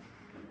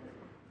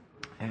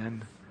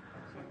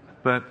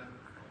 But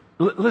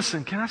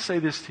listen, can I say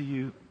this to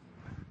you?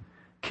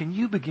 Can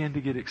you begin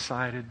to get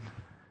excited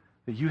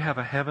that you have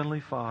a heavenly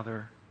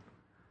Father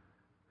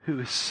who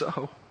is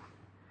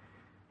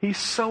he's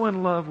so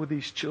in love with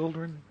these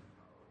children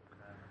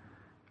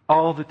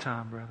all the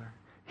time, brother.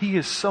 He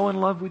is so in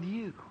love with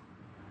you.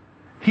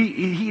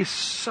 He is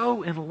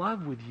so in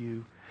love with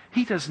you.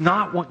 He does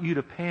not want you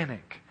to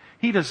panic.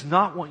 He does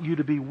not want you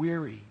to be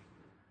weary.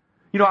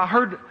 You know,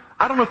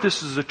 I don't know if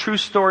this is a true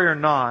story or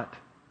not,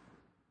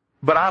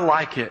 but I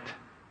like it.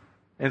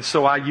 And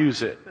so I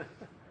use it.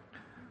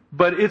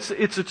 But it's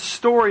a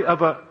story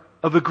of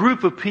a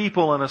group of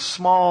people in a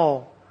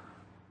small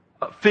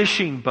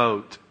fishing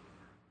boat.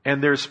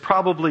 And there's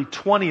probably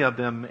 20 of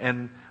them,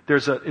 and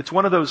it's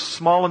one of those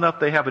small enough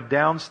they have a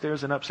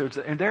downstairs and upstairs,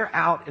 and they're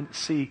out at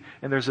sea,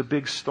 and there's a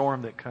big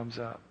storm that comes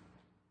up.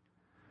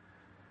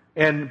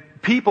 And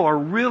people are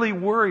really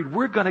worried.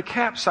 We're going to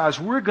capsize.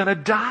 We're going to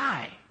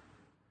die.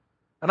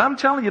 And I'm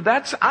telling you,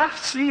 I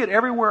see it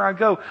everywhere I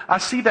go. I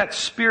see that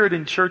spirit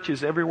in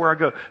churches everywhere I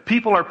go.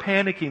 People are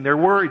panicking. They're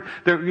worried.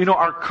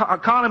 Our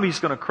economy's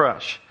going to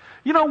crush.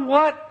 You know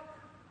what?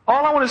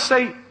 All I want to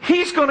say,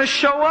 He's going to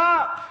show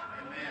up.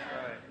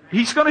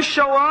 He's going to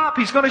show up.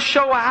 He's going to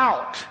show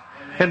out.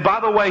 And by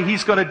the way,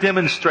 He's going to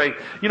demonstrate.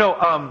 You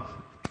know,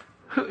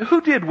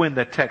 who did win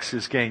the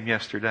Texas game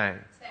yesterday?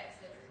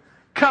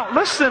 Come,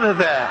 listen to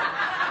that.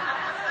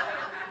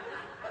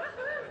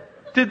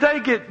 Did they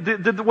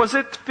get? Was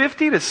it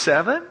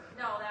 50-7? No,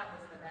 that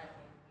was the bad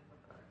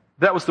game.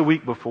 That was the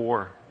week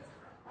before.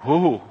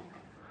 Whoa.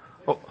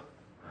 Oh,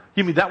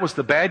 you mean that was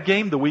the bad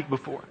game the week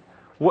before?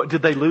 What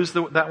did they lose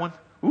that one?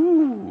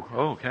 Ooh,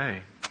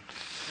 okay.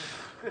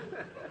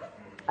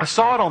 I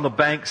saw it on the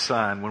bank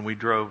sign when we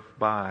drove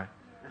by.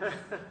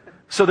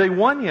 So they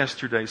won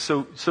yesterday.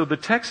 So the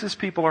Texas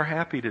people are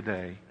happy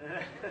today.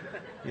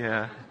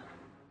 Yeah.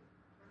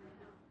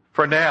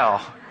 For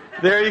now.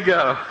 There you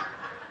go.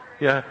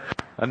 Yeah.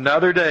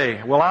 Another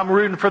day. Well, I'm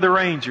rooting for the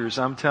Rangers.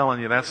 I'm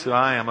telling you, that's who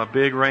I am. A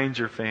big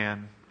Ranger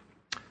fan.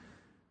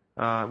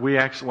 I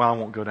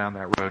won't go down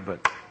that road,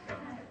 but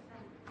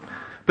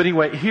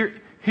anyway,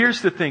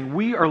 here's the thing.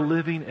 We are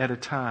living at a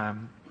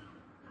time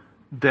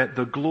that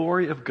the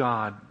glory of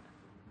God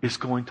is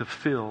going to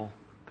fill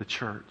the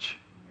church.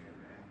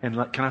 And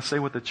can I say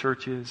what the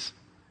church is?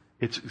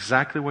 It's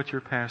exactly what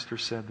your pastor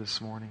said this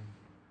morning.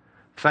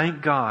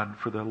 Thank God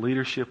for the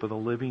leadership of the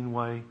Living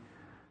Way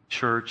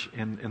Church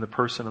in the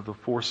person of the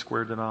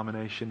Foursquare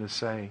denomination to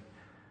say,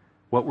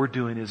 what we're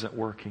doing isn't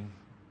working.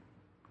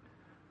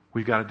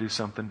 We've got to do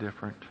something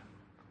different.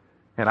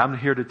 And I'm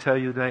here to tell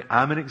you today,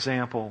 I'm an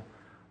example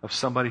of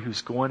somebody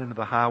who's going into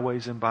the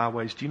highways and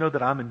byways. Do you know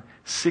that I'm in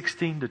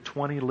 16 to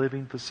 20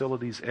 living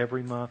facilities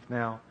every month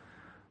now?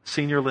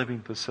 Senior living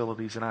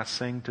facilities, and I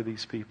sing to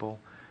these people.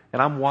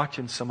 And I'm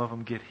watching some of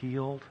them get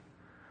healed.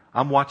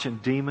 I'm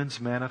watching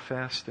demons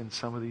manifest in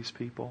some of these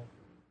people.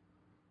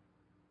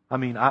 I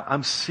mean,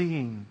 I'm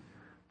seeing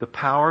the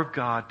power of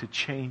God to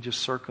change a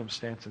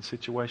circumstance and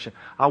situation.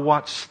 I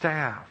watch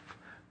staff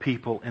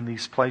people in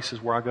these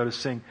places where I go to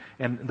sing,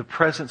 and the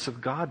presence of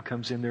God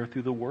comes in there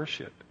through the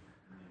worship.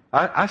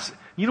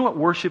 You know what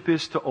worship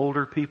is to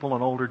older people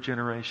and older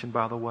generation,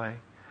 by the way?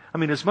 I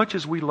mean, as much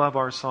as we love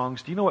our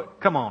songs, do you know what?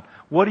 Come on.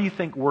 What do you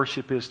think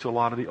worship is to a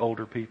lot of the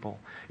older people?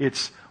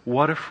 It's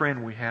what a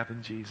friend we have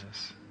in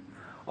Jesus.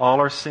 All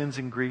our sins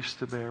and griefs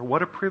to bear.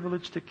 What a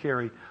privilege to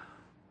carry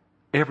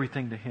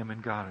everything to Him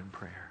and God in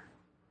prayer.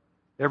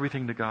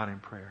 everything to God in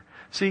prayer.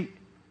 See,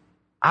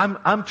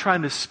 I'm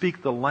trying to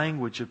speak the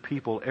language of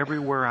people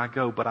everywhere I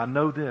go, but I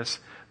know this.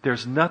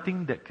 There's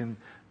nothing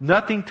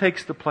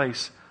takes the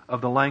place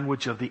of the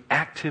language of the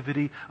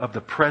activity of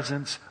the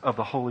presence of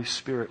the Holy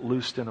Spirit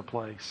loosed in a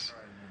place.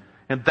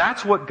 And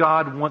that's what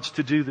God wants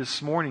to do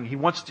this morning. He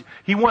wants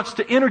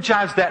to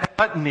energize that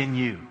button in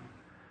you.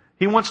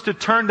 He wants to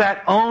turn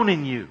that on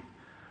in you.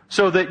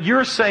 So that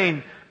you're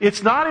saying,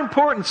 it's not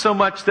important so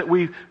much that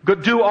we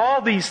do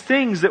all these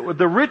things that were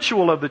the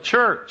ritual of the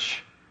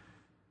church.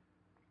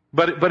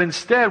 But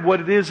instead,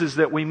 what it is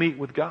that we meet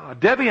with God.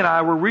 Debbie and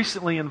I were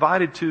recently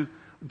invited to,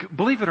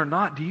 believe it or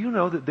not, do you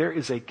know that there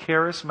is a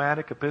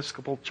charismatic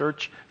Episcopal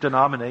church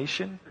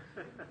denomination?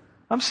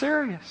 I'm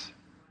serious.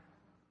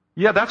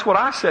 Yeah, that's what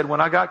I said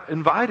when I got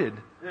invited.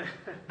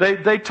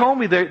 They told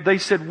me, they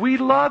said, we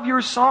love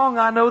your song,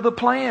 I Know the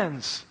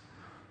Plans.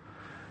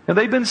 And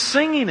they've been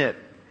singing it.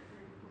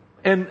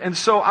 And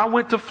so I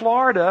went to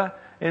Florida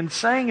and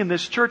sang in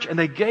this church, and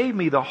they gave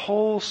me the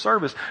whole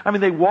service. I mean,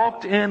 they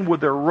walked in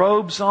with their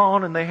robes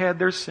on, and they had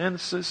their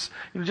census,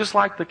 just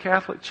like the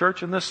Catholic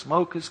Church, and the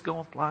smoke is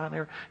going flying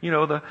there.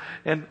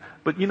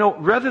 But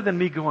rather than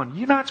me going,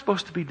 you're not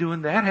supposed to be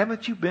doing that.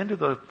 Haven't you been to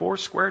the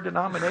Foursquare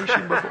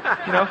denomination before?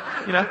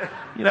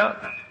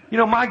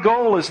 My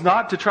goal is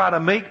not to try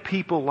to make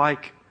people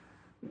like,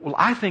 well,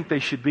 I think they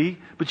should be.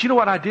 But you know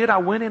what I did? I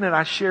went in and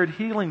I shared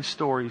healing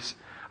stories.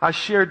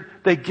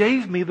 They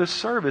gave me the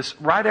service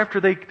right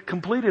after they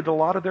completed a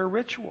lot of their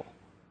ritual.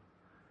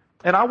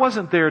 And I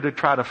wasn't there to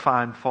try to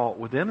find fault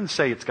with them and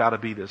say it's got to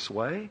be this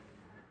way.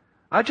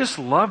 I just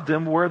loved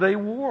them where they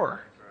were.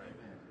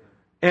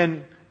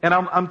 And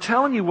I'm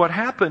telling you what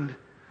happened.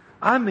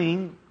 I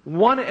mean,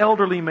 one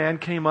elderly man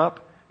came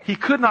up. He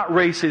could not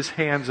raise his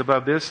hands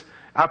above this.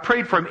 I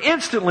prayed for him.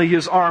 Instantly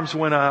his arms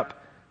went up.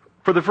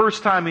 For the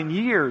first time in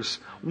years.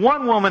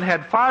 One woman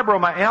had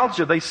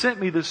fibromyalgia. They sent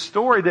me this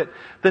story that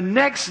the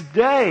next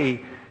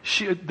day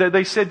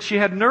they said she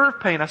had nerve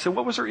pain. I said,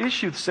 what was her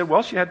issue? They said,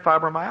 well, she had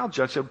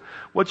fibromyalgia. I said,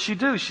 what'd she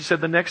do? She said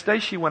the next day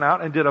she went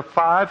out and did a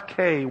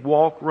 5K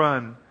walk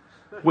run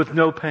with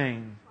no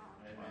pain.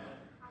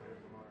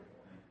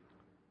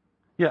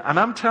 Yeah, and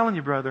I'm telling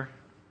you, brother,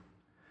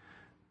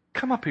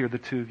 come up here, the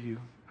two of you.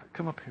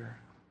 Come up here.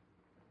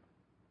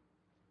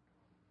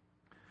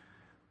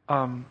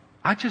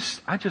 I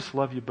just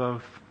love you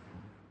both.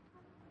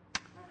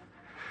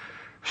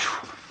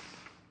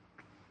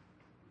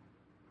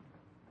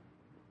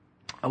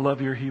 I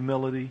love your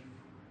humility.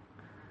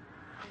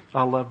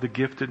 I love the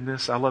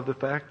giftedness. I love the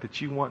fact that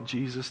you want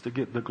Jesus to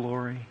get the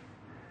glory.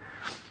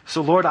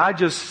 So, Lord, I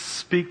just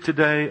speak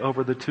today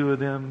over the two of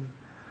them.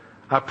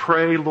 I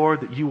pray, Lord,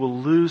 that you will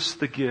loose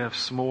the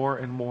gifts more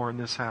and more in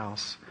this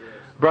house.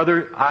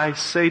 Brother, I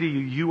say to you,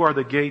 you are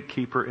the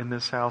gatekeeper in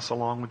this house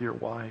along with your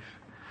wife.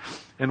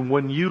 And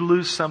when you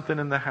lose something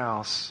in the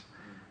house,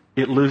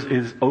 it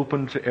is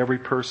open to every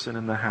person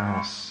in the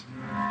house.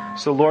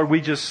 So Lord,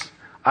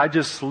 I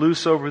just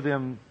loose over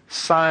them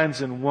signs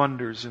and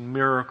wonders and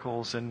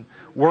miracles and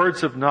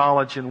words of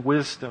knowledge and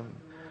wisdom,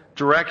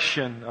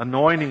 direction,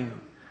 anointing.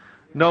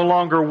 No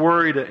longer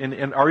worried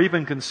and are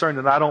even concerned.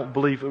 And I don't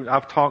believe,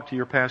 I've talked to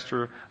your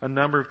pastor a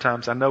number of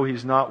times. I know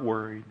he's not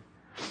worried.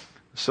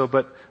 So,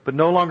 but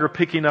no longer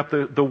picking up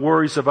the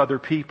worries of other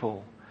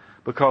people.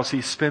 Because he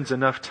spends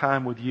enough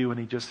time with you and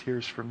he just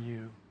hears from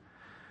you.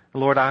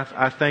 Lord,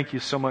 I thank you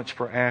so much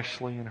for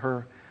Ashley and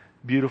her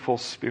beautiful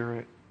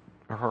spirit,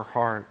 or her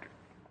heart.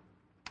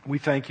 We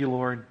thank you,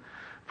 Lord,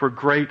 for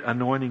great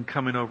anointing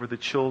coming over the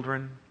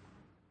children,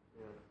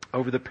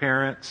 over the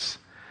parents.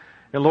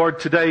 And Lord,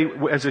 today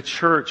as a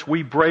church,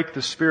 we break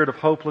the spirit of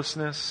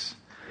hopelessness.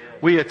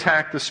 We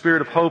attack the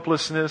spirit of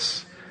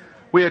hopelessness.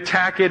 We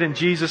attack it in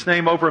Jesus'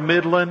 name over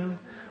Midland.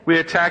 We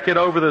attack it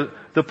over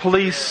the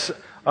police.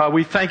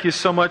 We thank you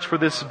so much for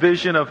this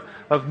vision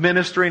of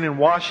ministering and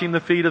washing the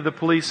feet of the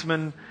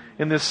policemen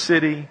in this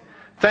city.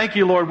 Thank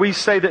you, Lord. We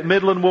say that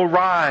Midland will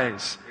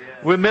rise.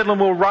 Midland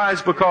will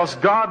rise because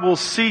God will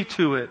see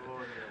to it.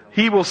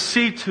 He will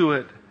see to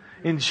it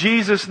in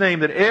Jesus' name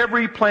that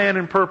every plan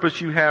and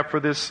purpose you have for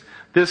this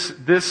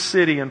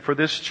city and for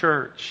this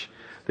church,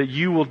 that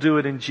you will do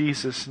it in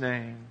Jesus'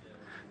 name.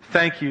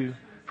 Thank you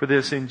for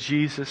this in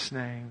Jesus'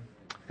 name.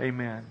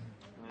 Amen.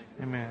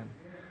 Amen.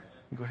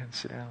 Go ahead and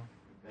sit down.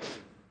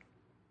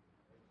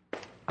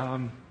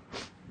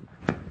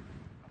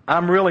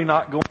 I'm really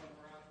not going